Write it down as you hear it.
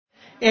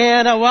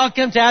And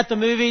welcome to At the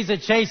Movies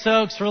at Chase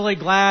Oaks. Really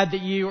glad that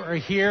you are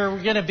here.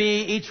 We're going to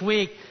be each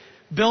week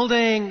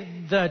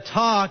building the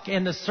talk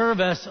and the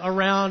service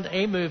around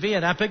a movie,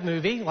 an epic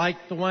movie like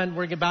the one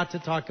we're about to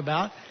talk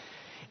about.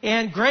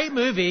 And great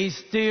movies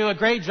do a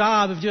great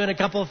job of doing a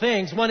couple of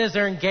things. One is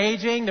they're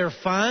engaging, they're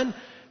fun,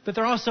 but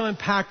they're also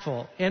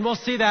impactful. And we'll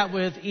see that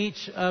with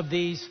each of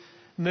these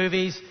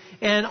movies.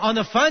 And on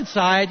the fun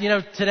side,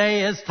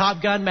 today is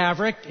Top Gun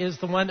Maverick is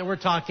the one that we're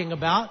talking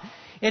about.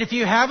 And if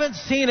you haven't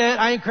seen it,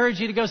 I encourage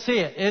you to go see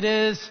it. It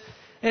is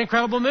an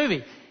incredible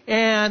movie.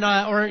 And,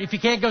 or if you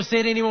can't go see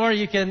it anymore,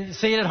 you can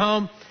see it at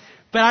home.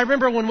 But I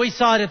remember when we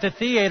saw it at the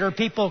theater,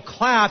 people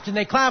clapped, and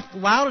they clapped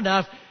loud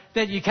enough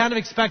that you kind of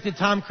expected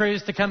Tom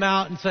Cruise to come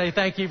out and say,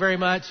 thank you very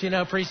much,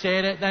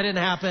 appreciate it. That didn't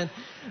happen.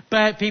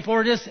 But people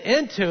were just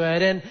into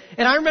it. And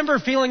I remember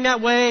feeling that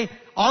way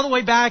all the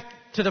way back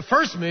to the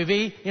first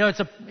movie.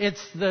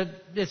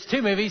 It's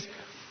two movies.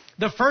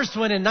 The first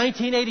one in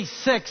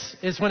 1986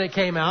 is when it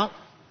came out.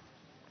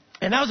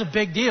 And that was a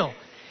big deal.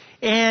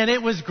 And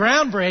it was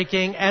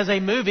groundbreaking as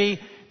a movie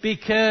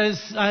because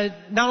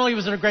not only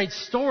was it a great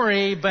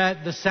story,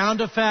 but the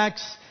sound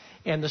effects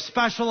and the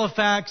special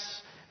effects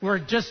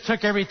just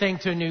took everything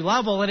to a new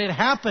level. And it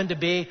happened to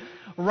be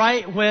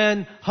right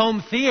when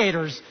home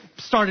theaters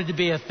started to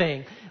be a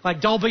thing.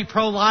 Like Dolby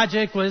Pro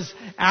Logic was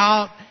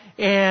out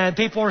and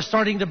people were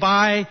starting to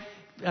buy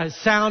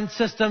sound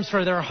systems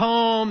for their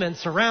home and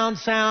surround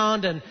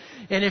sound. And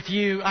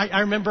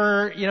I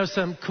remember,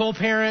 some cool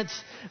parents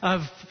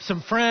of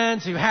some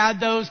friends who had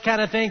those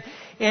kind of things.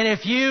 And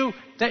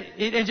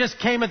it just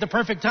came at the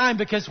perfect time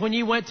because when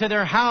you went to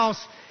their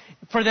house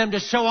for them to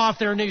show off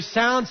their new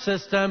sound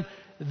system,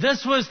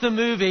 this was the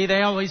movie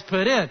they always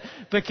put in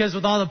because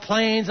with all the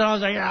planes and I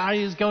was like,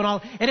 he's going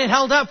on. And it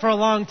held up for a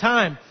long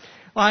time.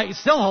 It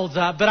still holds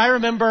up. But I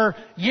remember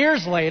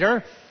years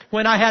later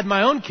when I had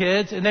my own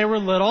kids and they were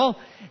little,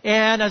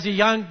 and as a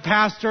young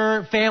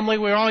pastor family,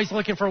 we were always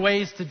looking for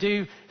ways to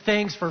do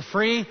things for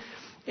free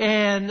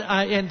and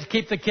to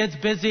keep the kids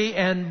busy.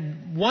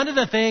 And one of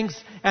the things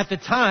at the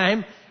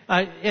time,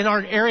 in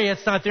our area,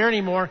 it's not there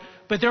anymore,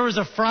 but there was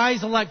a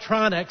Fry's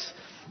Electronics.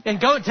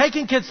 And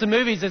taking kids to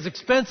movies is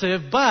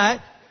expensive, but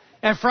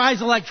at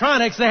Fry's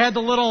Electronics, they had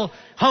the little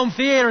home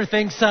theater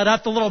thing set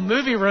up, the little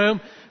movie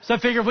room. So I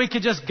figured we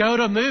could just go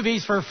to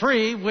movies for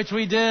free, which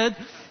we did.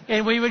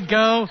 And we would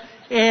go,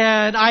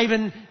 and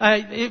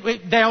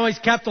they always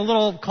kept a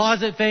little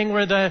closet thing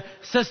where the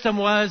system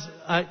was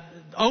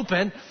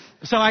open,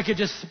 so I could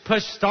just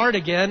push start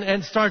again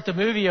and start the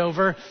movie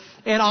over.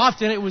 And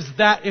often it was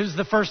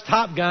the first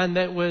Top Gun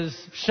that was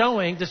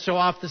showing to show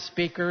off the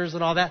speakers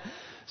and all that.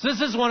 So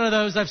this is one of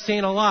those I've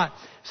seen a lot.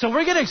 So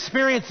we're going to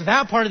experience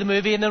that part of the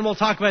movie, and then we'll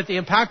talk about the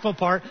impactful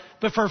part.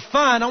 But for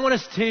fun, I want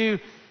us to...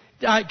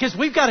 because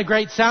we've got a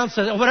great sound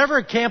system,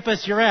 whatever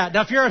campus you're at.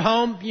 Now, if you're at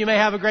home, you may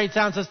have a great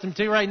sound system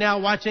too right now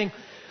watching.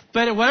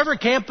 But at whatever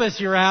campus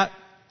you're at,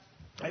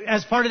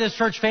 as part of this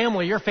church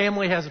family, your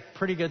family has a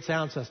pretty good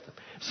sound system.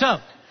 So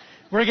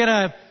we're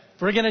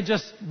gonna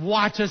just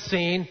watch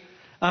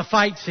a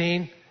fight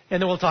scene,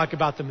 and then we'll talk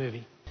about the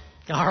movie.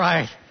 All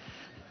right.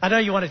 I know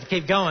you wanted to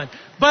keep going,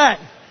 but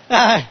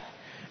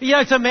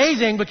it's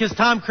amazing because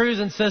Tom Cruise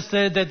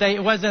insisted that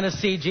it wasn't a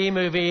CG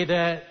movie,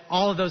 that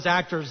all of those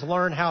actors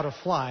learned how to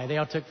fly. They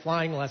all took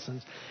flying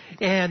lessons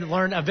and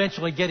learned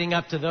eventually getting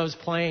up to those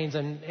planes,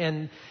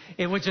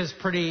 which is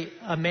pretty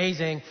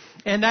amazing.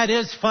 And that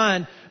is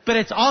fun, but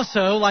it's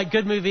also, like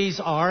good movies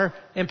are,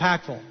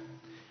 impactful.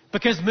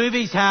 Because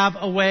movies have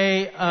a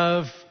way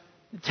of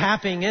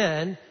tapping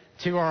in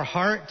to our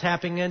heart,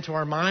 tapping into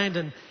our mind,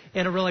 and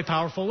in a really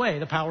powerful way,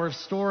 the power of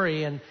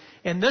story. And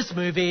this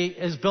movie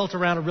is built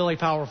around a really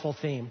powerful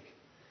theme.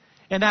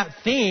 And that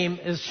theme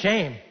is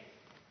shame.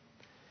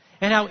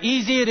 And how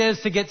easy it is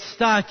to get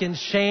stuck in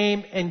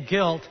shame and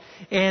guilt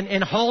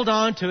and hold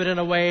on to it in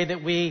a way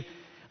that we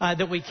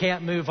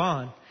can't move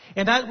on.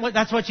 And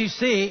that's what you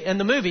see in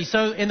the movie.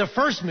 So in the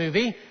first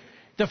movie,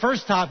 the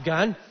first Top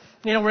Gun,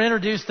 we're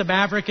introduced to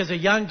Maverick as a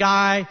young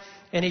guy,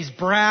 and he's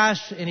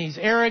brash and he's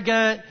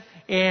arrogant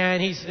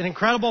and he's an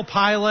incredible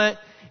pilot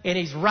and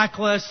he's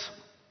reckless.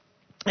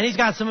 And he's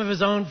got some of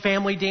his own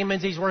family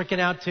demons he's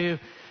working out too.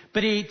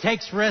 But he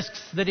takes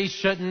risks that he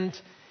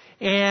shouldn't.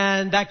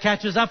 And that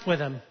catches up with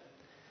him.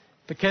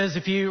 Because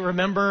if you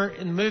remember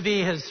in the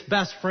movie, his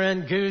best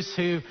friend, Goose,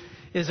 who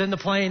is in the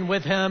plane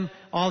with him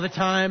all the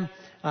time.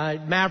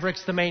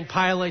 Maverick's the main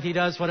pilot. He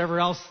does whatever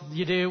else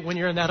you do when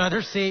you're in that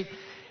other seat.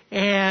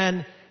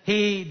 And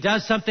he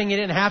does something he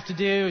didn't have to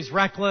do. He's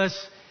reckless.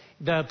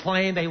 The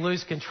plane, they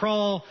lose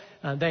control.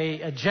 They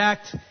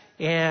eject.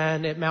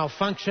 And it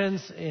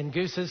malfunctions in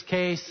Goose's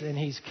case, and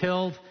he's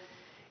killed.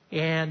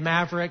 And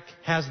Maverick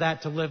has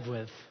that to live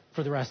with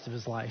for the rest of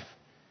his life.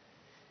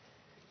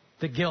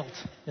 The guilt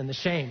and the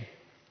shame.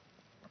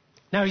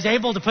 Now, he's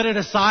able to put it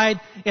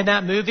aside in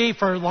that movie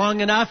for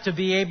long enough to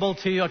be able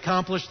to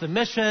accomplish the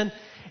mission.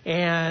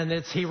 And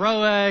it's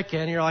heroic,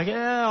 and you're like,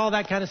 all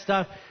that kind of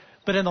stuff.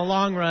 But in the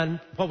long run,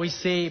 what we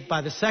see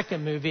by the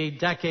second movie,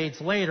 decades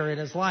later in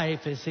his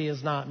life, is he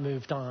has not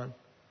moved on.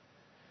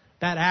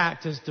 That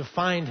act has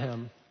defined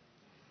him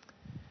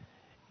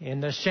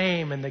in the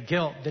shame and the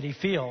guilt that he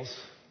feels,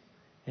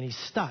 and he's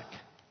stuck.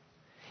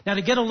 Now,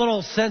 to get a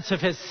little sense of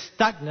his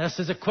stuckness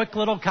is a quick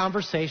little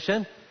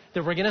conversation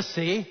that we're going to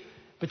see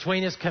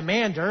between his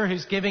commander,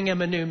 who's giving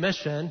him a new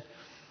mission.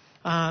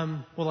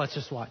 Well, let's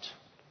just watch.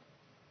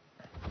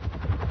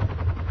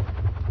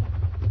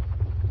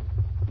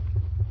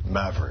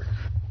 Maverick.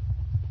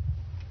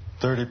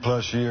 30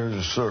 plus years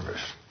of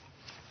service.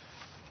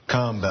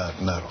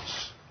 Combat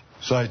medals.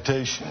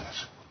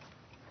 Citations.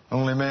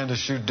 Only man to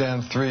shoot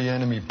down 3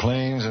 enemy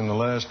planes in the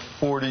last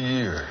 40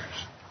 years.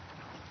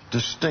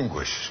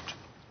 Distinguished.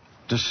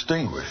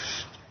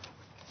 Distinguished.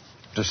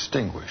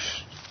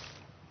 Distinguished.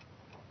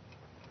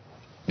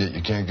 Yet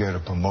you can't get a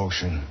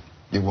promotion.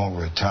 You won't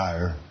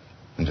retire.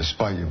 And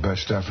despite your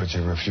best efforts,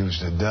 you refuse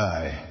to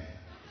die.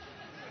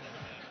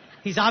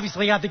 He's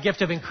obviously got the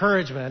gift of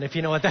encouragement, if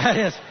you know what that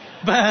is.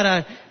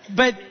 But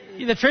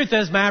the truth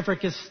is,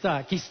 Maverick is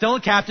stuck. He's still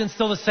a captain,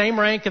 still the same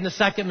rank in the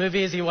second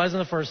movie as he was in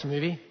the first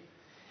movie.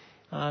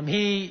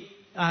 He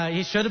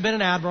should have been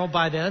an admiral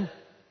by then,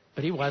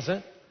 but he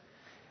wasn't.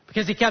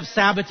 Because he kept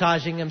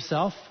sabotaging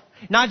himself.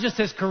 Not just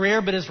his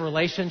career, but his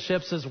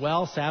relationships as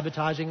well.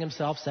 Sabotaging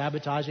himself,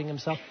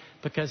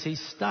 because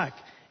he's stuck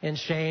in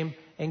shame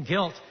and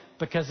guilt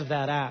because of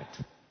that act.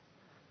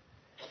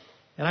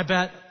 And I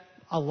bet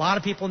a lot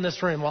of people in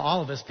this room, well,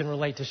 all of us can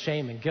relate to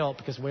shame and guilt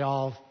because we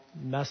all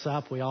mess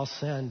up, we all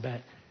sin,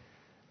 but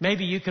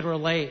maybe you could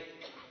relate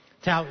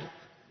to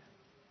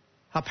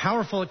how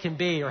powerful it can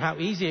be or how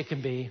easy it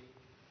can be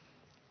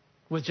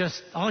with just,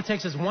 all it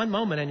takes is one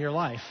moment in your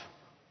life.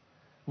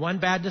 One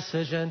bad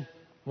decision,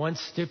 one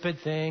stupid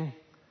thing,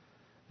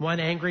 one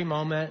angry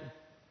moment,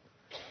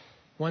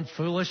 one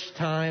foolish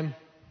time,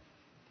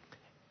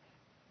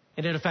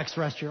 and it affects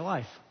the rest of your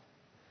life.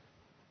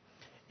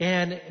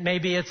 And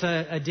maybe it's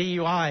a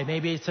DUI,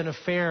 maybe it's an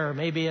affair,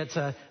 maybe it's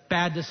a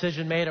bad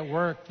decision made at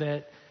work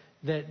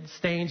that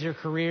stains your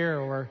career,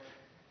 or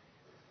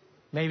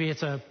maybe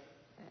it's a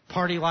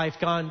party life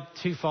gone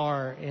too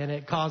far and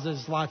it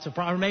causes lots of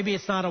problems. Or maybe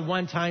it's not a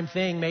one-time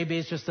thing, maybe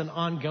it's just an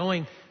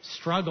ongoing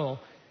struggle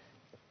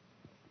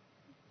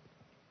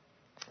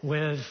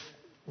with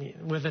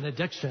an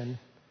addiction,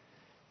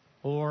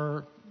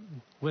 or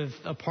with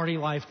a party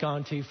life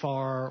gone too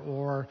far,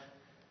 or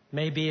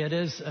maybe it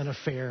is an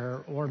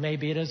affair, or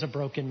maybe it is a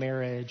broken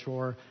marriage,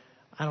 or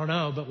I don't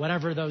know, but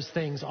whatever those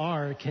things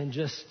are can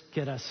just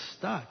get us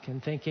stuck in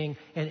thinking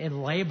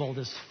and labeled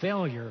as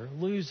failure,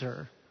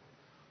 loser,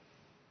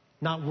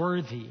 not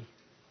worthy.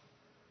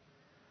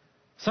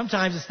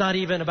 Sometimes it's not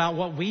even about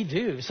what we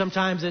do.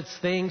 Sometimes it's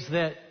things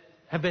that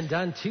have been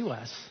done to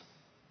us.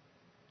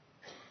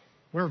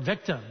 We're a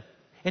victim.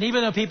 And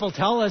even though people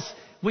tell us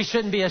we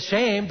shouldn't be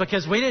ashamed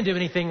because we didn't do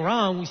anything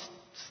wrong, we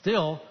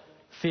still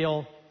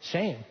feel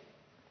shame.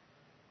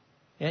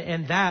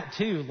 And that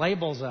too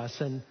labels us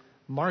and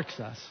marks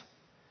us.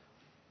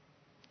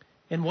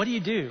 And what do you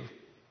do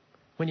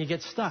when you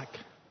get stuck?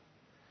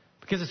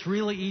 Because it's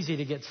really easy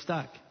to get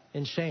stuck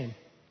in shame.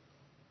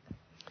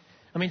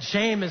 I mean,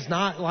 shame is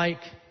not like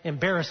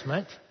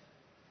embarrassment.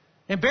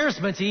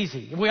 Embarrassment's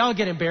easy. We all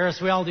get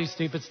embarrassed. We all do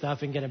stupid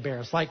stuff and get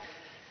embarrassed. Like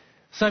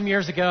some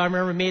years ago, I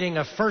remember meeting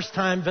a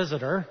first-time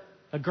visitor,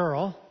 a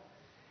girl,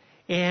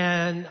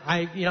 and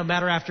I,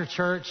 met her after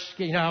church.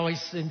 I always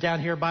am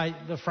down here by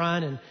the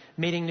front and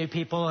meeting new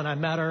people, and I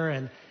met her,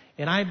 and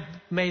I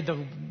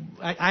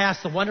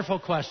asked the wonderful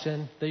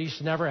question that you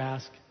should never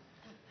ask.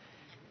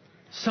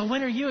 So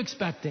when are you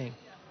expecting?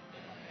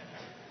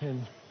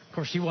 And of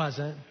course she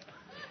wasn't.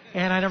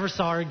 And I never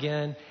saw her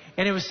again.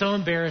 And it was so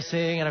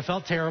embarrassing, and I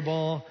felt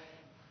terrible.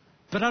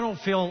 But I don't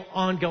feel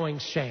ongoing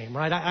shame,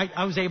 right?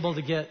 I was able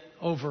to get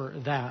over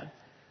that.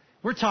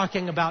 We're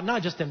talking about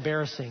not just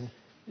embarrassing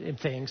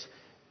things,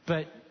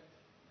 but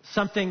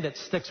something that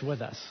sticks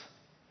with us,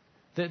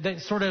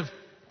 that sort of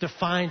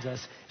defines us.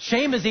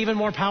 Shame is even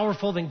more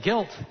powerful than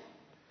guilt.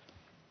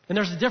 And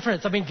there's a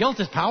difference. I mean, guilt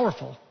is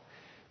powerful.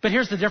 But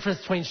here's the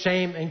difference between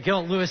shame and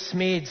guilt. Lewis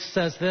Smedes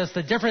says this: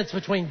 the difference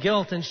between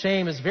guilt and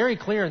shame is very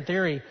clear in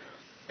theory.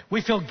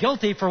 We feel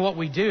guilty for what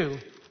we do.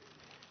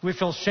 We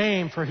feel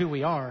shame for who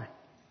we are.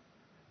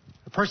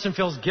 A person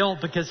feels guilt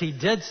because he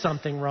did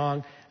something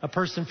wrong. A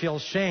person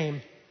feels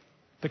shame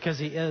because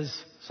he is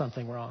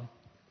something wrong.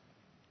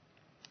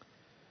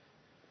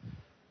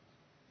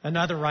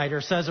 Another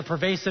writer says a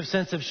pervasive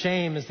sense of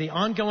shame is the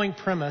ongoing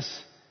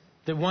premise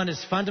that one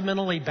is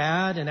fundamentally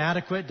bad,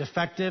 inadequate,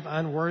 defective,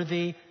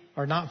 unworthy,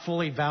 or not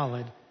fully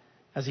valid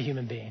as a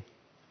human being.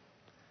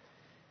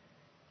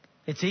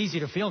 It's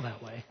easy to feel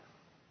that way.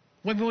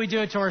 When we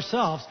do it to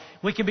ourselves,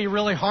 we can be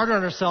really hard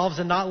on ourselves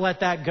and not let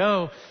that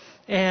go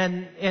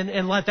and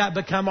let that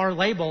become our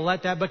label,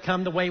 let that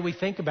become the way we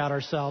think about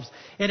ourselves.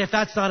 And if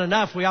that's not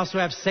enough, we also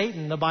have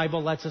Satan. The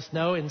Bible lets us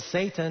know, and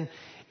Satan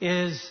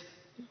is,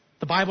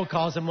 the Bible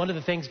calls him, one of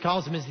the things it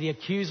calls him is the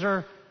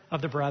accuser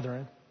of the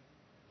brethren.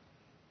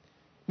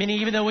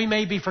 Meaning even though we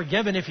may be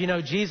forgiven if you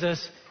know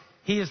Jesus,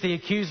 he is the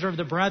accuser of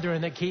the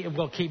brethren that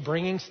will keep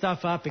bringing stuff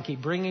up and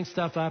keep bringing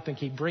stuff up and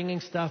keep bringing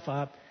stuff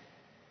up.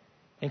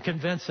 and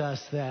convince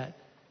us that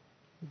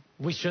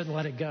we shouldn't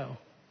let it go.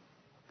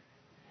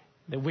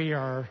 That we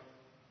are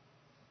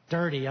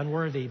dirty,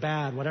 unworthy,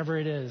 bad, whatever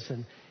it is.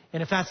 And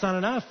if that's not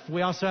enough,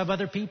 we also have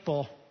other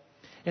people.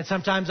 And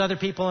sometimes other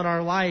people in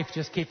our life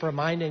just keep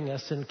reminding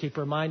us and keep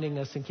reminding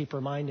us and keep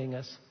reminding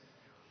us.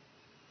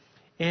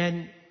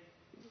 And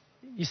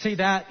you see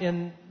that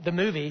in the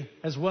movie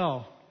as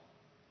well.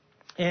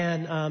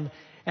 And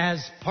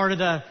as part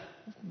of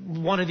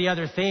one of the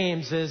other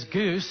themes is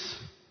Goose,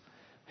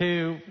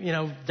 who,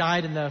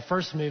 died in the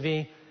first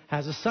movie,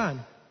 has a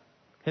son.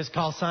 His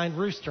call sign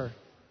Rooster.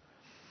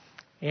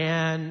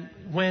 And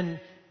when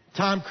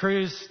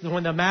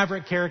the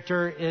Maverick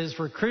character is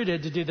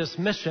recruited to do this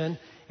mission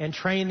and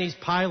train these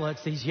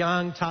pilots, these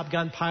young Top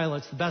Gun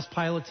pilots, the best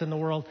pilots in the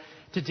world,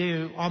 to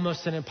do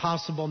almost an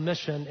impossible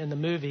mission in the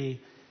movie,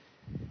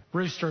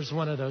 Rooster's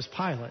one of those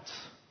pilots.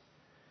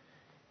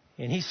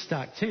 And he's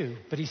stuck too,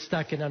 but he's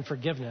stuck in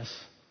unforgiveness.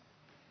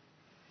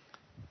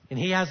 And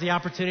he has the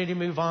opportunity to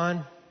move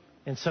on,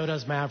 and so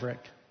does Maverick.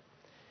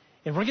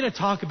 And we're going to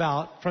talk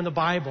about, from the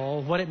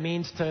Bible, what it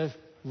means to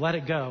let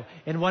it go,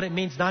 and what it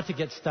means not to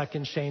get stuck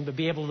in shame, but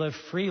be able to live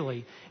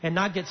freely, and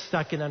not get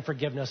stuck in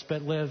unforgiveness,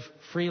 but live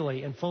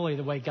freely and fully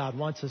the way God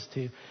wants us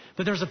to.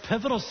 But there's a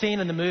pivotal scene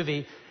in the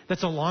movie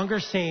that's a longer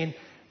scene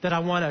that I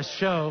want to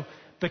show,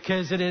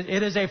 because it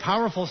is a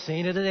powerful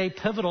scene. It is a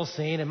pivotal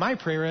scene, and my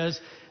prayer is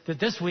that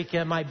this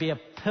weekend might be a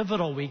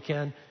pivotal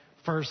weekend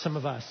for some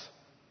of us.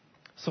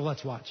 So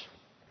let's watch.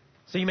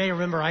 So you may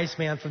remember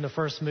Iceman from the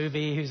first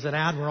movie, who's an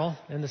admiral.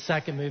 In the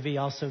second movie,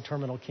 also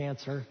terminal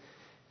cancer.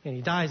 And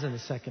he dies in the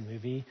second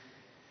movie.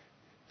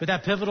 But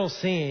that pivotal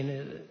scene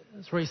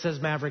is where he says,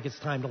 Maverick, it's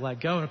time to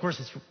let go. And of course,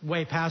 it's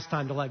way past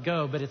time to let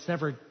go, but it's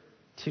never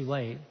too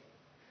late.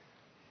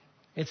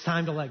 It's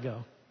time to let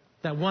go.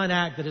 That one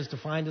act that has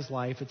defined his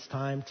life, it's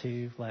time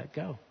to let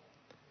go.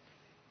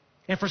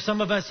 And for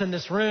some of us in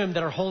this room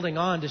that are holding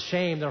on to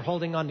shame, they're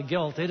holding on to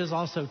guilt, it is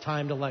also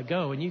time to let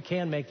go. And you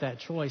can make that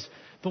choice.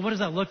 But what does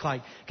that look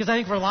like? Because I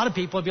think for a lot of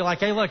people, it'd be like,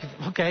 hey, look,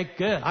 okay,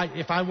 good.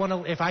 If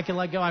I can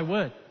let go, I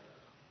would.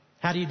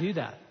 How do you do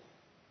that?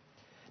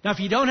 Now, if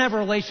you don't have a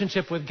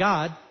relationship with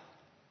God,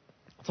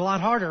 it's a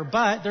lot harder,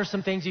 but there's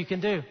some things you can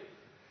do.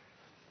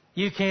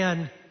 You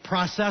can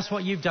process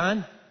what you've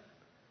done,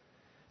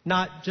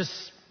 not just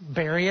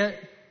bury it,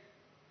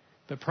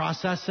 but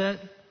process it.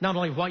 Not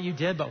only what you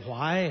did, but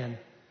why, and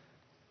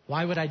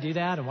why would I do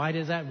that, and why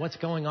did that, what's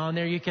going on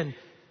there. You can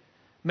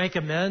make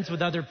amends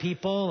with other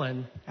people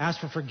and ask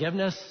for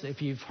forgiveness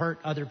if you've hurt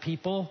other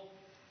people.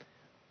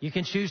 You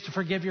can choose to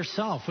forgive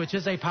yourself, which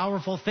is a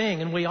powerful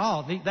thing, and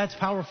that's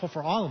powerful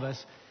for all of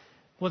us,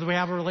 whether we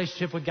have a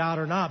relationship with God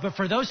or not. But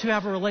for those who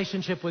have a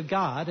relationship with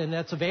God, and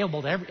that's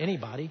available to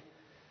anybody,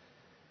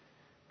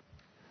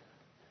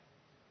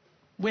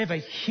 we have a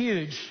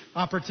huge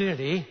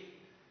opportunity,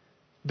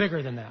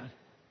 bigger than that.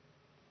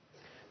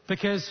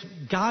 Because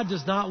God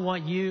does not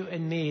want you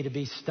and me to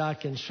be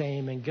stuck in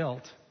shame and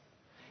guilt.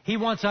 He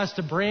wants us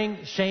to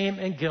bring shame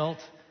and guilt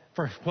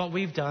for what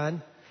we've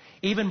done,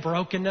 even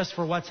brokenness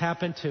for what's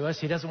happened to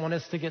us. He doesn't want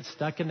us to get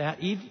stuck in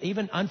that.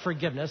 Even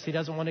unforgiveness, He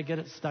doesn't want to get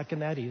it stuck in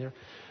that either.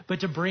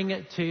 But to bring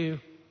it to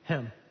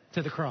Him,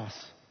 to the cross.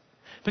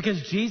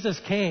 Because Jesus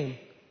came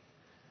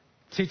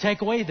to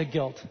take away the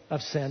guilt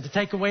of sin, to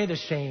take away the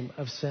shame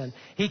of sin.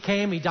 He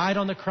came, He died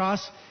on the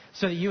cross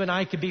so that you and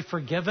I could be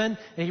forgiven,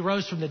 and He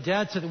rose from the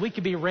dead so that we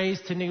could be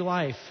raised to new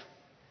life.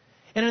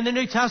 And in the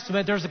New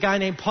Testament, there's a guy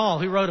named Paul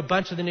who wrote a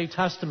bunch of the New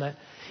Testament.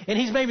 And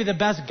he's maybe the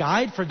best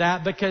guide for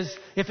that, because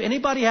if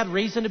anybody had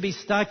reason to be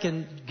stuck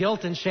in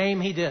guilt and shame,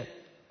 he did.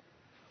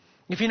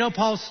 If you know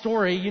Paul's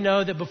story, you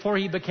know that before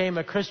he became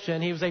a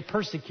Christian, he was a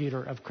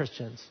persecutor of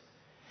Christians.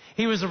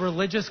 He was a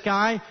religious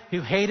guy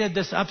who hated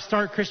this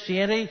upstart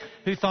Christianity,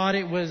 who thought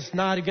it was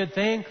not a good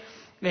thing.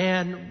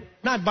 And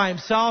not by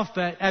himself,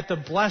 but at the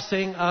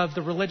blessing of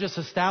the religious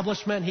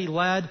establishment, he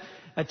led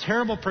a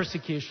terrible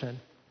persecution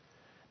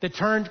that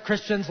turned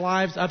Christians'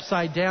 lives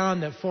upside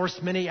down, that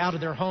forced many out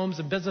of their homes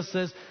and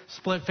businesses,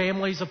 split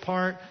families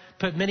apart,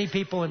 put many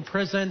people in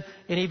prison,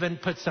 and even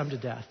put some to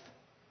death.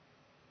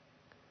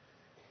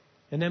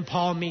 And then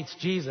Paul meets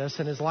Jesus,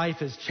 and his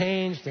life is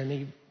changed, and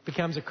he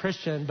becomes a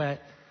Christian. But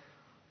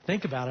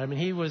think about it. I mean,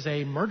 he was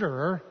a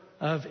murderer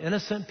of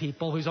innocent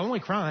people whose only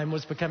crime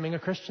was becoming a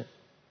Christian.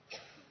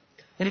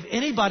 And if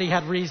anybody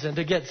had reason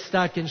to get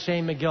stuck in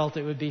shame and guilt,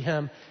 it would be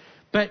him.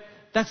 But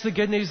that's the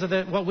good news of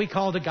what we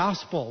call the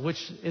gospel,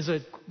 which is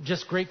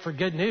just great for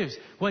good news,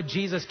 what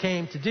Jesus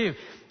came to do.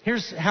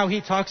 Here's how he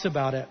talks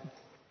about it.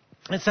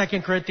 In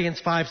 2 Corinthians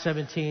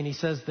 5:17, he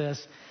says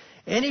this: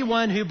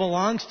 anyone who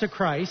belongs to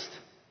Christ,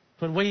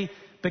 when we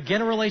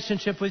begin a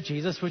relationship with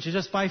Jesus, which is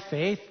just by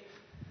faith,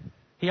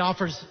 He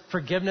offers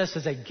forgiveness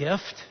as a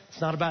gift.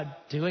 It's not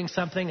about doing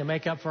something to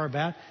make up for our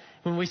bad.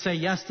 When we say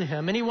yes to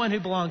Him, anyone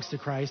who belongs to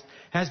Christ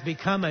has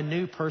become a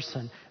new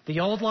person. The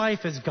old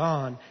life is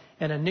gone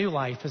and a new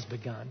life has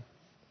begun.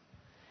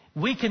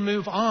 We can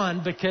move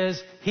on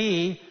because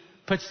He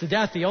puts to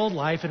death the old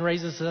life and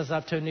raises us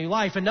up to a new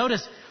life. And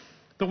notice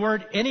the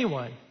word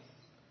anyone.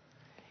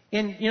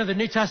 The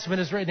New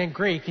Testament is written in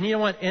Greek. And you know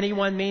what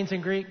anyone means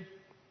in Greek?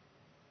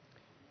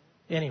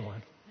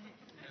 Anyone.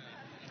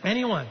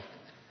 Anyone.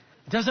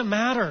 It doesn't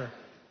matter.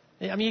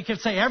 I mean, you could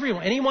say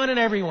everyone, anyone and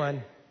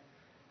everyone.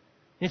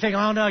 You think,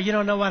 oh no, you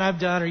don't know what I've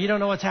done, or you don't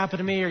know what's happened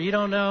to me, or you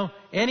don't know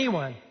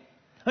anyone.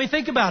 I mean,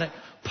 think about it.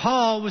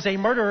 Paul was a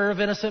murderer of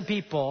innocent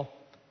people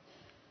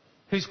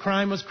whose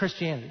crime was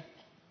Christianity.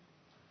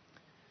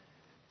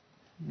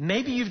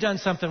 Maybe you've done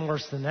something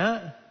worse than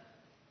that.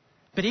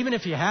 But even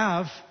if you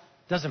have,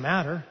 doesn't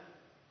matter.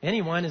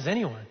 Anyone is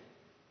anyone.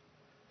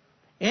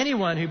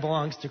 Anyone who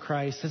belongs to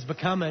Christ has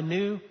become a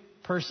new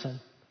person,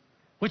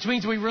 which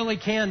means we really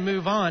can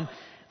move on.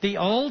 The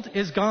old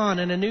is gone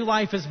and a new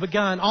life has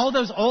begun. All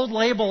those old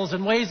labels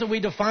and ways that we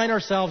define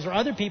ourselves or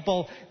other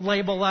people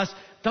label us,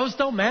 those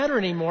don't matter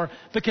anymore,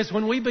 because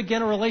when we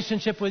begin a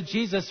relationship with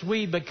Jesus,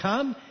 we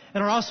become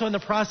and are also in the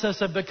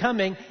process of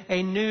becoming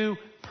a new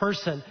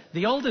person.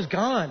 The old is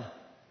gone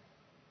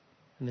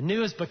and the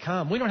new has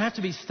become. We don't have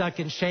to be stuck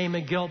in shame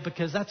and guilt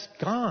because that's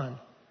gone.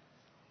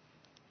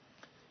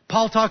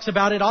 Paul talks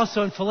about it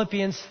also in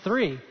Philippians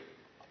 3.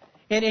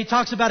 And he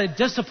talks about a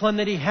discipline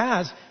that he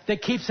has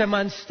that keeps him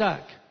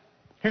unstuck.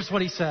 Here's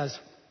what he says.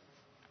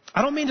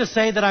 I don't mean to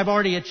say that I've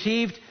already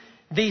achieved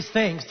these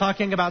things,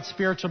 talking about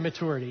spiritual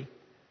maturity,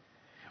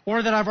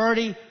 or that I've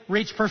already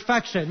reached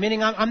perfection,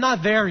 meaning I'm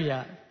not there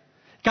yet.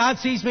 God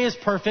sees me as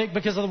perfect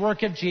because of the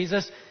work of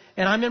Jesus,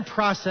 and I'm in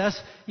process.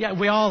 Yeah,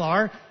 we all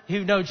are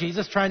who know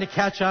Jesus, trying to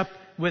catch up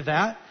with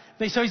that.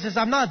 So he says,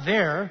 I'm not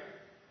there,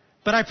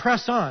 but I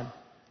press on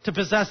to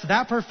possess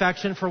that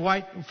perfection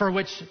for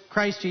which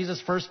Christ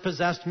Jesus first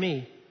possessed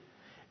me.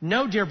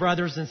 No, dear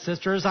brothers and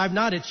sisters, I've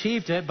not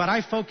achieved it, but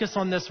I focus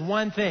on this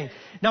one thing.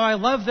 Now, I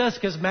love this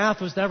because math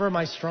was never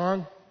my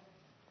strong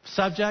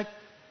subject.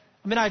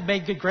 I mean, I'd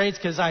made good grades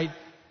because I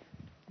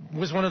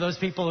was one of those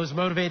people who was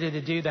motivated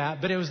to do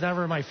that, but it was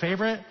never my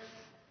favorite.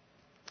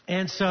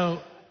 And so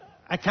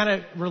I kind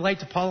of relate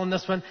to Paul on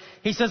this one.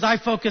 He says, I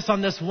focus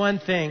on this one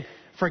thing,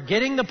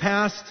 forgetting the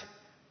past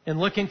and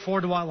looking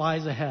forward to what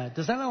lies ahead.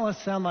 Does that not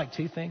sound like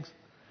two things?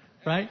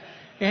 Right?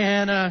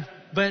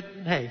 But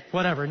hey,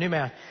 whatever, new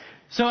math.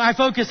 So I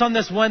focus on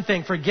this one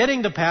thing,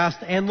 forgetting the past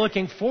and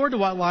looking forward to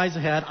what lies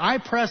ahead. I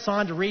press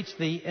on to reach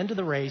the end of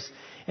the race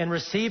and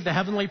receive the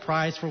heavenly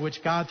prize for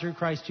which God through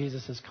Christ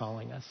Jesus is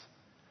calling us.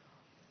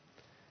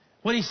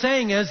 What he's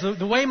saying is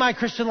the way my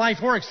Christian life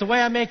works, the way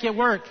I make it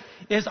work,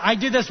 is I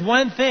do this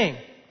one thing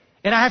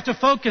and I have to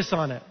focus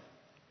on it.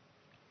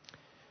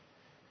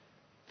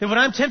 That when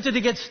I'm tempted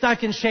to get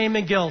stuck in shame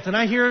and guilt, and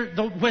I hear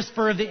the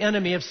whisper of the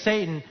enemy, of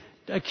Satan,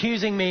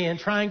 accusing me and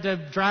trying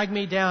to drag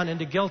me down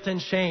into guilt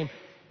and shame,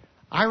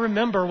 I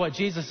remember what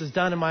Jesus has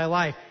done in my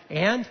life,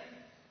 and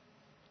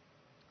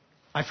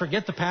I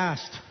forget the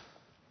past.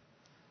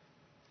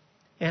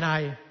 And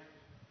I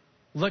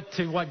look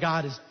to what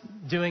God is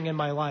doing in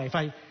my life.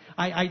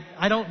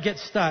 I don't get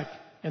stuck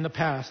in the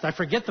past. I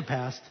forget the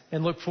past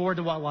and look forward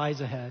to what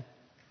lies ahead.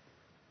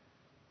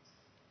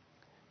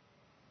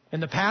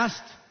 And the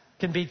past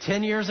can be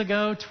 10 years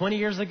ago, 20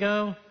 years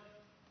ago,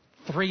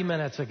 3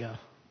 minutes ago.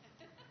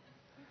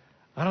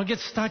 I don't get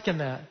stuck in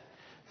that.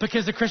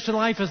 Because the Christian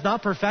life is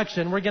not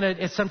perfection.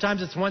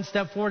 Sometimes it's one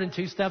step forward and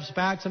two steps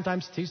back.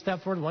 Sometimes 2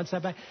 steps forward and 1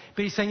 step back.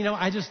 But he's saying,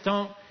 I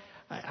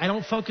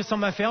don't focus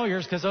on my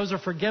failures because those are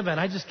forgiven.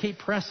 I just keep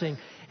pressing.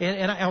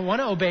 And I want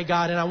to obey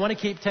God and I want to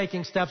keep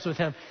taking steps with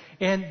Him.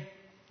 And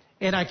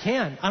I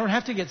can. I don't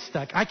have to get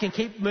stuck. I can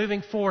keep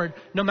moving forward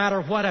no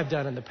matter what I've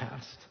done in the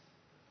past.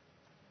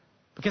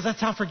 Because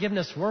that's how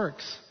forgiveness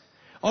works.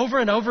 Over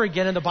and over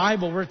again in the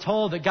Bible, we're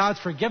told that God's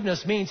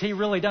forgiveness means He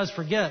really does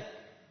forget.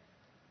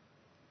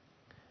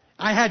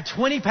 I had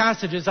 20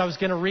 passages I was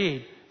going to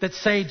read that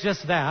say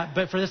just that,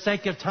 but for the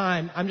sake of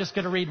time, I'm just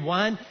going to read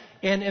one.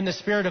 And in the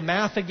spirit of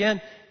math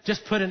again,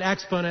 just put an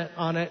exponent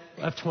on it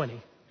of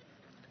 20.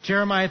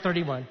 Jeremiah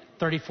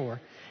 31:34.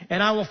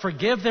 And I will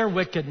forgive their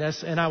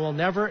wickedness, and I will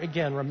never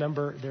again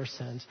remember their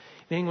sins.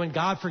 Meaning when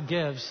God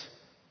forgives,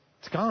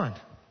 it's gone.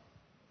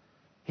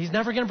 He's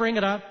never going to bring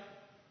it up.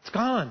 It's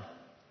gone.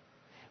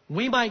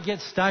 We might get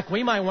stuck.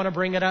 We might want to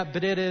bring it up,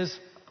 but it is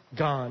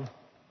gone.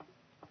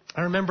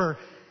 I remember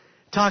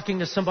talking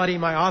to somebody in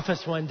my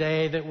office one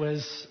day that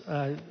was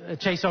a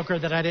Chase Oker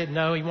that I didn't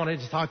know. He wanted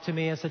to talk to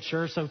me. I said,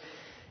 sure. So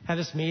had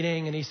this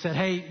meeting, and he said,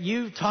 hey,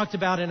 you talked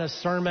about in a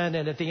sermon,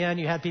 and at the end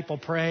you had people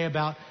pray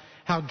about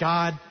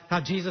how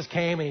Jesus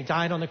came and He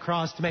died on the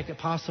cross to make it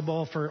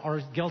possible for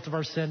our guilt of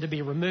our sin to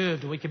be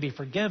removed and we could be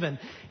forgiven.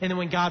 And then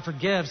when God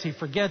forgives, He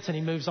forgets and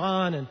He moves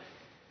on. And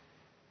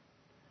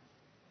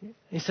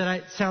he said,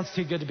 it sounds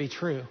too good to be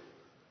true.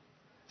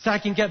 So I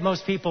can get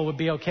most people would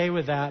be okay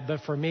with that,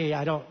 but for me,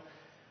 I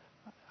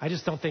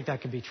just don't think that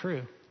can be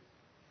true.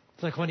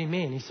 It's like, what do you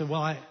mean? He said,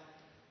 well,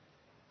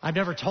 I've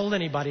never told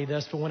anybody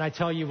this, but when I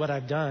tell you what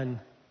I've done,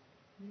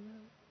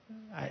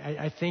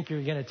 I think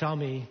you're going to tell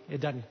me it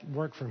doesn't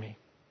work for me.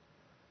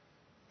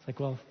 It's like,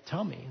 well,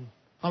 tell me.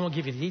 I won't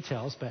give you the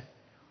details, but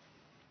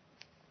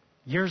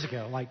years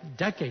ago, like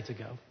decades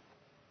ago,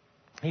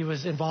 he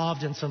was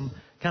involved in some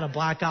kind of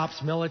black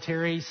ops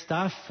military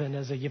stuff and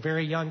as a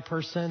very young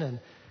person and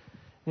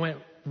went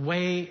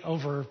way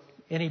over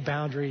any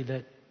boundary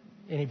that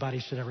anybody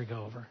should ever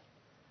go over.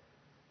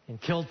 And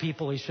killed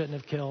people he shouldn't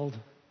have killed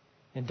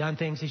and done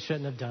things he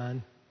shouldn't have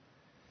done.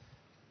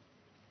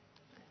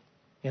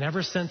 And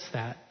ever since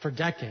that, for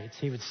decades,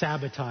 he would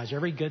sabotage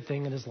every good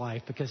thing in his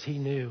life because he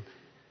knew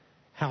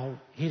how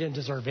he didn't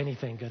deserve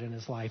anything good in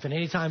his life. And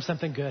anytime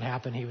something good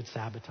happened, he would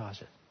sabotage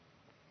it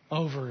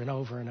over and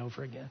over and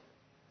over again.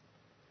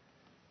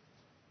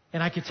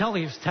 And I could tell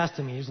he was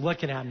testing me. He was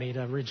looking at me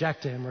to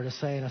reject him or to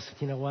say, and I said,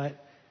 you know what?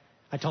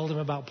 I told him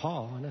about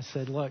Paul. And I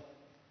said, look,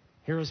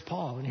 here was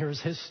Paul and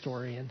here's his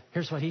story and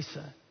here's what he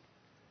said.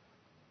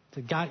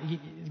 God,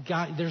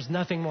 there's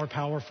nothing more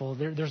powerful.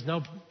 There's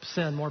no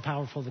sin more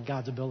powerful than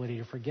God's ability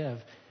to forgive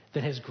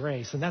than His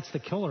grace. And that's the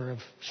killer of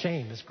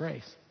shame, is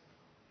grace.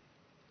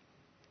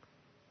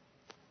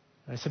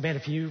 I said, man,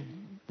 if you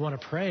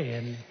want to pray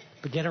and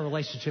begin a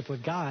relationship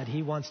with God,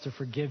 He wants to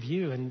forgive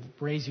you and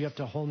raise you up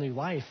to a whole new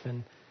life.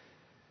 And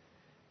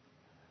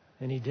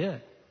He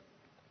did.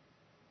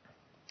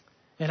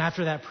 And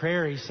after that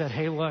prayer, he said,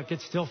 hey, look,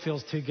 it still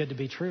feels too good to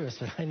be true. I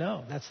said, I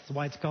know. That's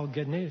why it's called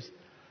good news.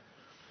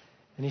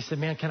 And he said,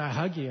 man, can I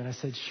hug you? And I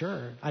said,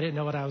 sure. I didn't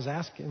know what I was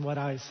asking, what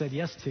I said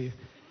yes to.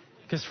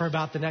 Because for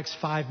about the next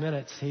 5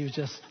 minutes, he was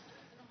just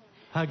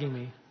hugging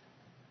me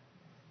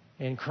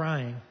and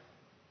crying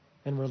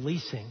and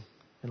releasing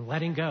and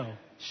letting go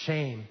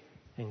shame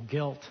and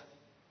guilt.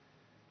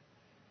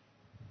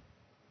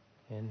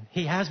 And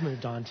he has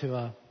moved on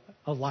to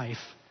a life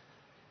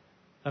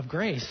of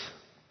grace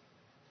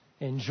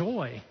and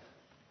joy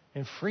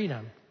and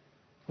freedom,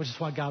 which is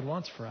what God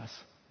wants for us.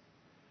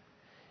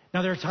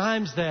 Now, there are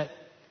times that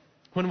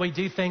when we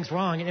do things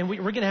wrong, and we're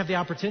going to have the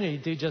opportunity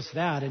to do just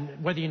that,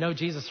 and whether you know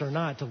Jesus or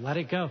not, to let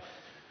it go.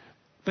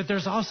 But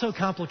there's also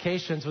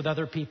complications with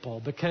other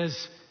people,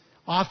 because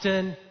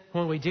often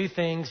when we do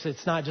things,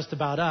 it's not just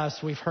about us.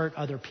 We've hurt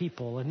other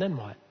people, and then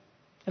what?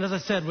 And as I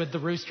said, with the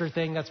rooster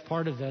thing, that's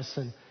part of this.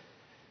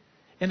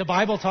 And the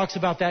Bible talks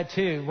about that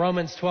too.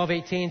 Romans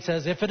 12:18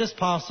 says, if it is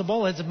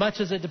possible, as much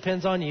as it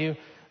depends on you,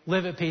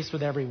 live at peace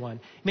with everyone.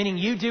 Meaning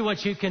you do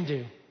what you can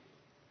do.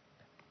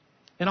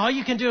 And all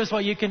you can do is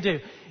what you can do.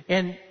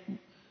 And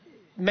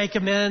make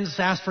amends,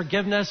 ask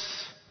forgiveness,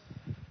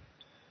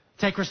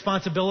 take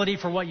responsibility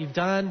for what you've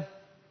done.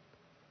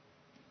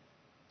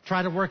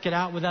 Try to work it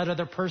out with that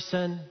other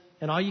person.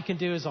 And all you can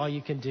do is all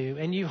you can do.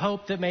 And you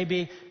hope that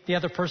maybe the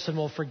other person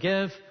will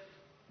forgive.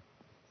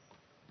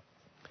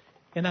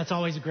 And that's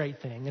always a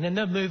great thing. And in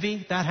the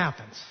movie, that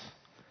happens.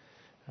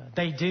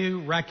 They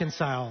do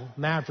reconcile,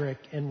 Maverick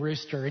and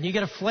Rooster. And you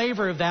get a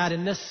flavor of that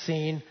in this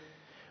scene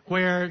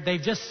where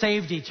they've just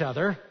saved each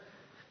other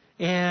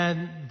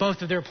and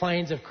both of their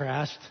planes have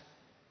crashed.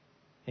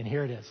 And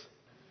here it is.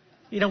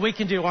 You know, we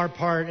can do our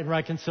part in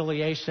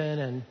reconciliation,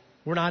 and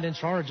we're not in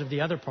charge of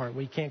the other part.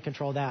 We can't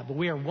control that. But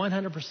we are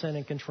 100%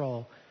 in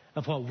control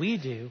of what we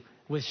do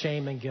with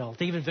shame and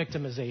guilt, even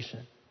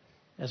victimization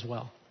as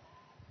well.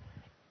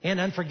 And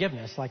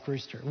unforgiveness, like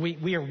Rooster.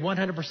 We are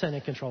 100%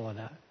 in control of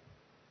that.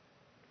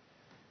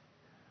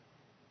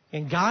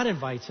 And God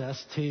invites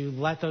us to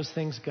let those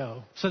things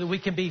go so that we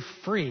can be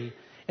free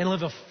and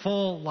live a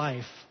full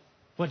life,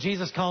 what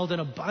Jesus called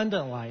an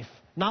abundant life,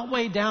 not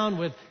weighed down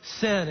with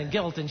sin and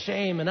guilt and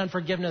shame and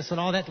unforgiveness and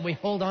all that we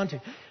hold on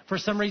to. For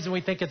some reason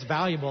we think it's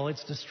valuable.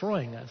 It's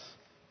destroying us.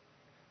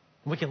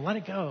 We can let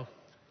it go.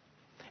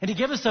 And to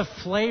give us a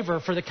flavor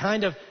for the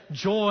kind of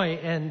joy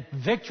and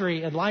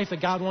victory in life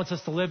that God wants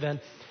us to live in,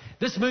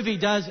 this movie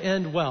does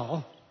end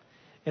well.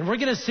 And we're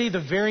going to see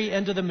the very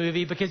end of the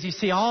movie, because you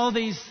see all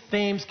these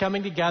themes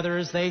coming together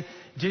as they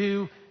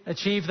do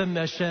achieve the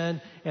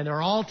mission, and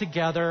they're all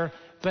together.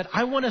 But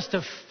I want us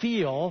to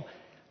feel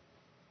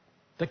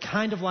the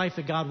kind of life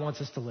that God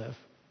wants us to live.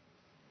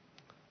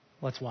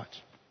 Let's watch.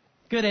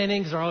 Good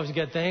endings are always a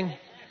good thing.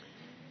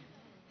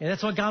 And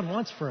that's what God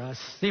wants for us.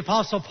 The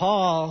Apostle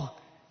Paul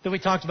that we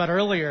talked about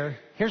earlier,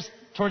 here's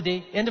toward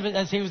the end of it,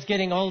 as he was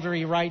getting older,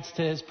 he writes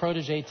to his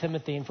protege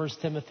Timothy in 1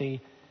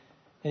 Timothy.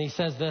 And he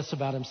says this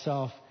about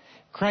himself: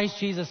 Christ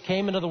Jesus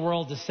came into the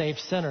world to save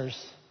sinners,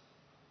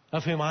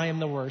 of whom I am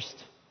the worst.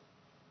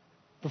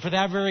 But for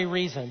that very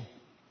reason,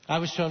 I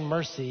was shown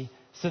mercy,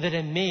 so that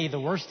in me, the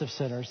worst of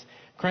sinners,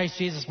 Christ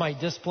Jesus might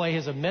display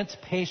His immense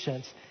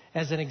patience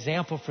as an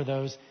example for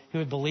those who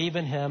would believe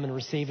in Him and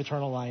receive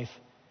eternal life.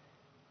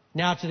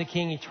 Now to the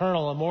King,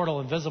 eternal, immortal,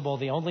 invisible,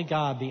 the only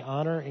God, be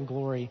honor and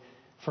glory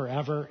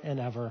forever and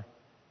ever.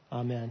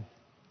 Amen.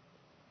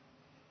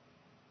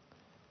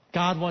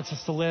 God wants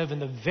us to live in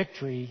the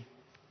victory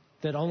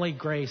that only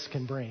grace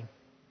can bring.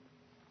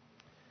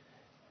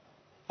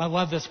 I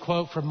love this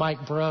quote from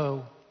Mike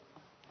Breaux.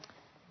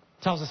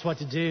 It tells us what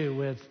to do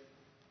with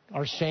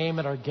our shame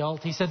and our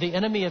guilt. He said, the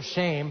enemy of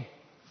shame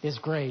is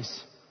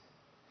grace.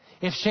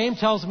 If shame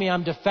tells me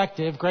I'm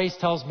defective, grace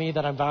tells me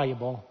that I'm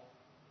valuable.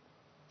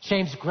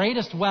 Shame's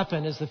greatest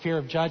weapon is the fear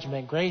of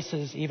judgment.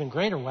 Grace's even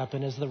greater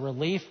weapon is the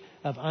relief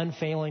of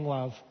unfailing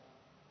love.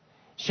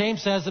 Shame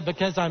says that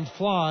because I'm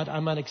flawed,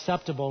 I'm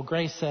unacceptable.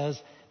 Grace says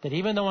that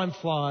even though I'm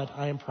flawed,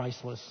 I am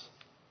priceless.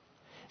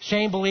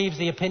 Shame believes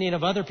the opinion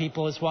of other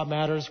people is what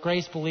matters.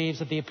 Grace believes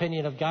that the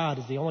opinion of God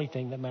is the only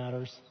thing that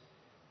matters.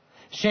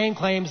 Shame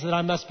claims that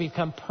I must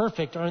become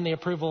perfect to earn the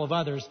approval of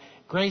others.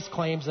 Grace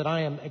claims that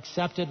I am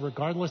accepted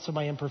regardless of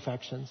my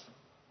imperfections.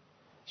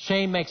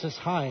 Shame makes us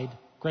hide.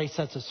 Grace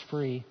sets us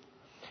free.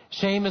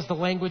 Shame is the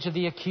language of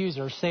the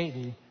accuser,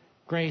 Satan.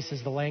 Grace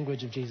is the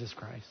language of Jesus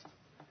Christ.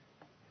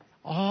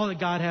 All that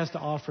God has to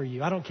offer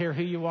you, I don't care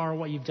who you are,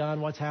 what you've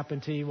done, what's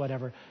happened to you,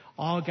 whatever.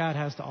 All God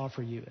has to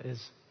offer you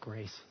is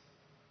grace.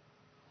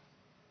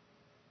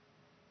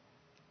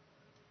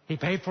 He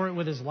paid for it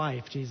with his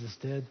life, Jesus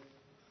did.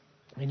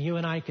 And you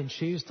and I can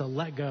choose to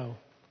let go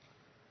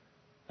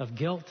of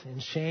guilt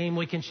and shame.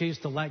 We can choose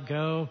to let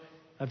go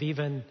of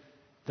even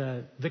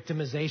the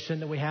victimization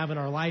that we have in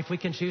our life. We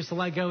can choose to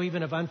let go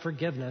even of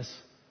unforgiveness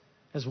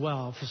as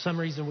well. For some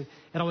reason,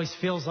 it always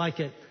feels like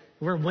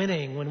we're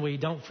winning when we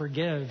don't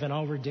forgive, and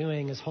all we're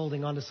doing is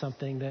holding on to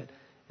something that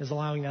is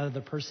allowing that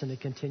other person to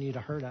continue to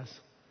hurt us.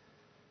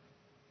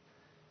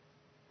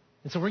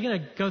 And so we're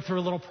going to go through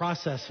a little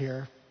process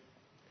here.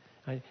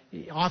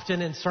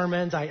 Often in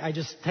sermons, I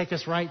just take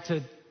us right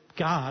to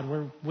God,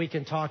 where we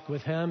can talk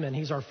with him, and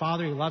he's our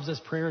Father. He loves us.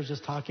 Prayer is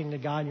just talking to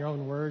God in your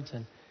own words,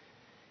 and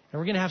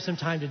we're going to have some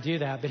time to do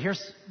that. But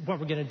here's what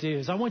we're going to do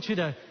is I want you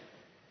to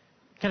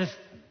kind of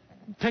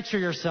picture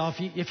yourself.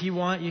 If you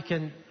want, you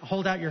can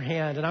hold out your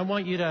hand, and I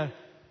want you to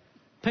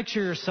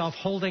picture yourself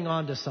holding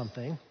on to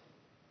something,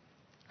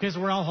 because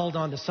we're all holding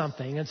on to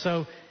something. And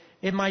so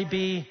it might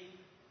be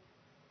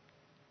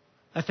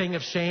a thing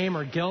of shame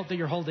or guilt that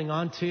you're holding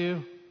on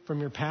to from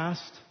your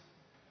past.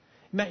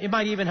 It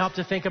might even help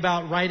to think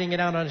about writing it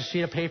out on a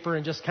sheet of paper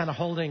and just kind of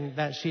holding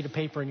that sheet of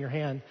paper in your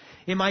hand.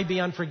 It might be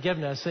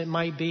unforgiveness. It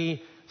might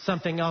be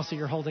something else that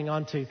you're holding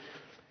on to.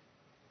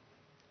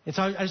 And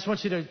so I just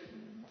want you to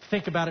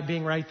think about it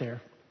being right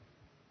there.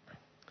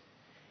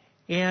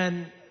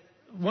 And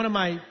one of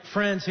my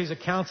friends who's a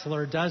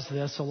counselor does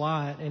this a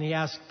lot, and he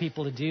asks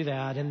people to do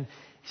that. And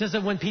he says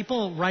that when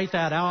people write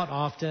that out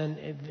often,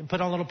 and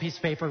put on a little piece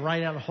of paper,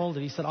 write it out and hold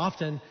it, he said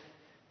often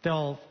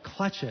they'll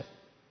clutch it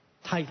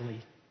tightly,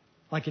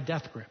 like a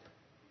death grip.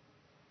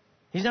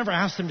 He's never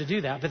asked them to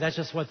do that, but that's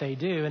just what they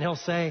do. And he'll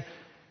say,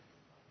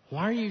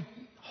 why are you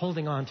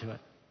holding on to it?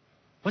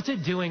 What's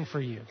it doing for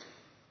you?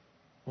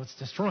 Well, it's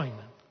destroying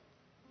them.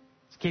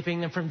 It's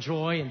keeping them from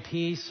joy and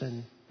peace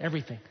and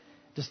everything.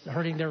 Just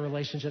hurting their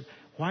relationship.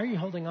 Why are you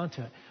holding on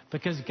to it?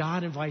 Because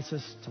God invites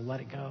us to let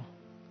it go.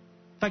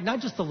 In fact, not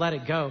just to let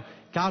it go.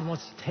 God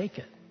wants to take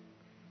it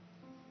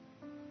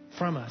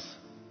from us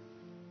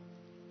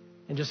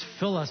and just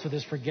fill us with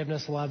his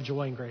forgiveness, love,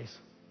 joy, and grace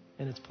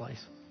in its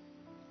place.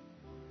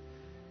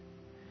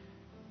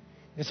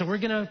 And so we're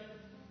going to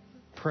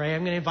pray.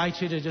 I'm going to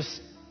invite you to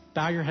just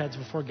bow your heads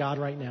before God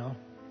right now.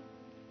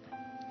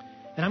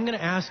 And I'm going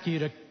to ask you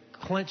to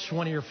clench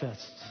one of your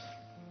fists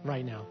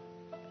right now.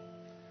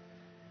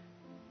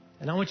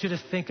 And I want you to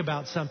think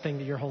about something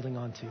that you're holding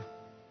on to.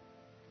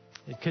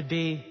 It could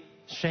be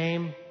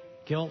shame,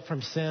 guilt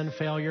from sin,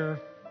 failure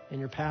in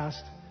your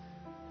past.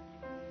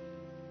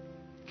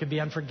 It could be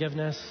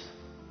unforgiveness.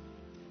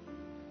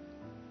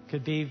 It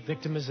could be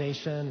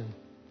victimization,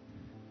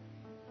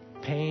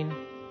 pain.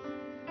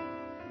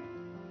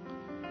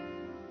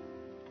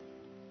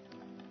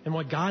 And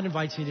what God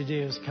invites you to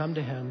do is come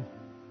to him,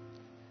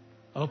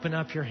 open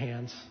up your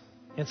hands,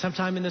 and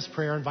sometime in this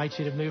prayer, invite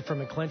you to move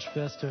from a clenched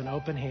fist to an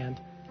open hand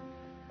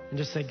and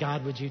just say,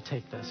 God, would you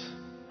take this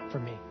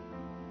from me?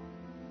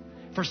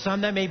 For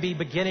some, that may be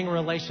beginning a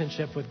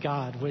relationship with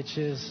God, which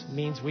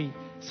means we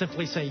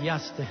simply say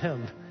yes to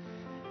him.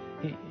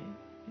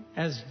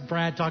 As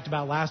Brad talked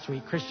about last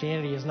week,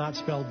 Christianity is not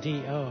spelled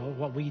D-O.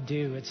 What we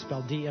do, it's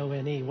spelled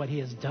D-O-N-E, what he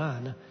has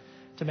done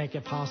to make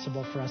it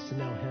possible for us to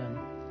know him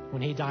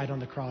when he died on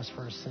the cross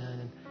for our sin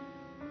and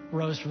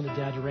rose from the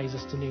dead to raise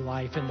us to new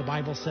life. And the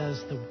Bible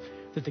says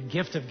that the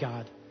gift of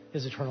God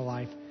is eternal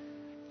life.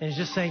 And it's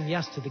just saying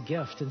yes to the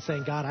gift and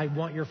saying, God, I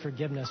want your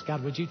forgiveness.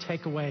 God, would you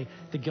take away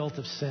the guilt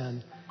of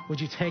sin? Would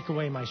you take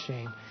away my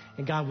shame?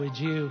 And God, would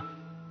you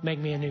make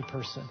me a new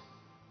person?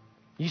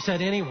 You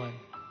said anyone.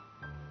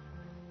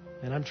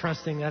 And I'm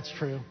trusting that's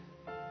true.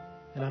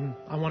 And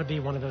I want to be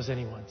one of those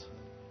anyones.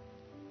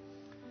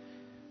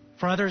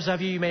 For others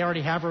of you, you may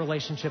already have a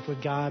relationship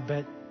with God,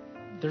 but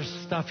there's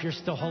stuff you're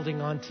still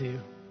holding on to.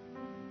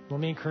 Let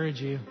me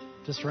encourage you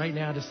just right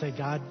now to say,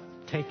 God,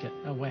 take it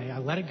away. I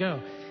let it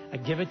go. I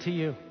give it to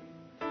you.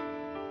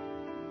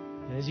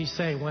 And as you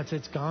say, once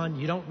it's gone,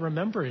 you don't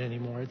remember it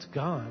anymore. It's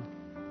gone.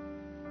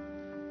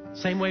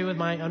 Same way with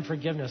my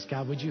unforgiveness,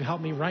 God. Would you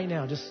help me right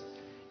now? Just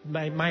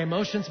my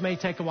emotions may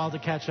take a while to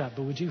catch up,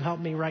 but would you help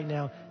me right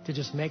now to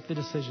just make the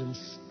decision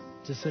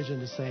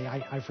to say,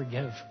 I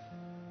forgive.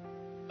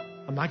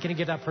 I'm not going to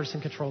give that person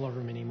control over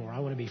me anymore. I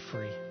want to be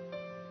free.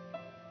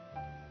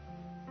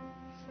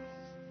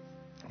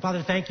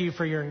 Father, thank you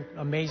for your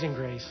amazing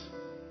grace.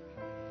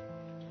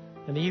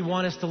 And that you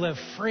want us to live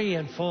free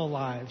and full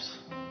lives.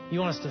 You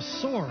want us to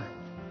soar,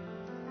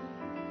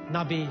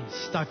 not be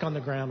stuck on the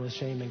ground with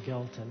shame and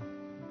guilt and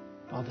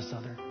all this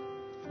other.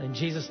 In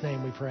Jesus'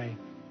 name we pray.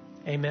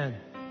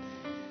 Amen.